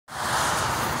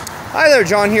Hi there,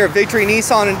 John here at Victory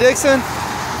Nissan in Dixon.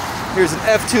 Here's an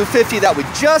F-250 that we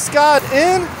just got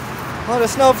in. Let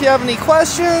us know if you have any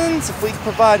questions, if we can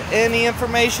provide any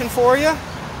information for you.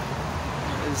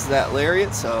 This is that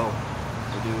Lariat, so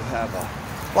we do have a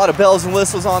lot of bells and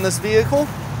whistles on this vehicle.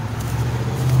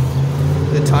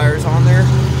 Good tires on there.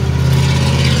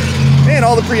 And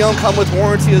all the pre-owned come with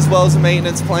warranty as well as a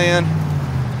maintenance plan.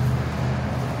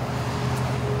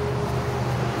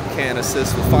 Can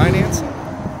assist with financing.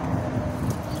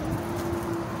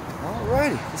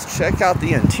 Alrighty, let's check out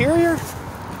the interior.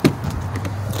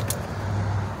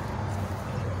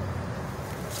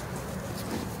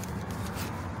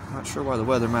 Not sure why the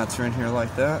weather mats are in here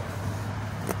like that.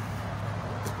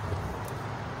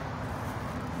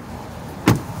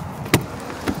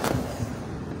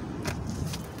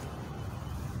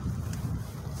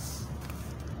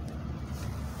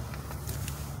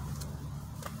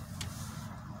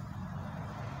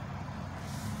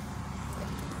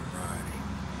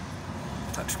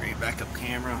 Touchscreen backup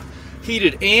camera,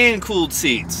 heated and cooled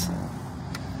seats. I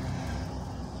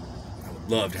would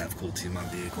love to have cooled seats in my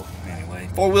vehicle. Anyway,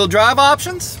 four-wheel drive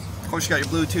options. Of course, you got your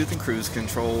Bluetooth and cruise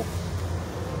control.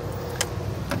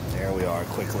 There we are. A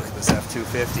quick look at this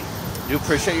F-250. Do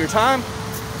appreciate your time.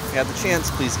 If you have the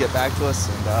chance, please get back to us,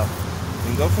 and we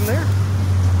can go from there.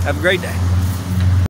 Have a great day.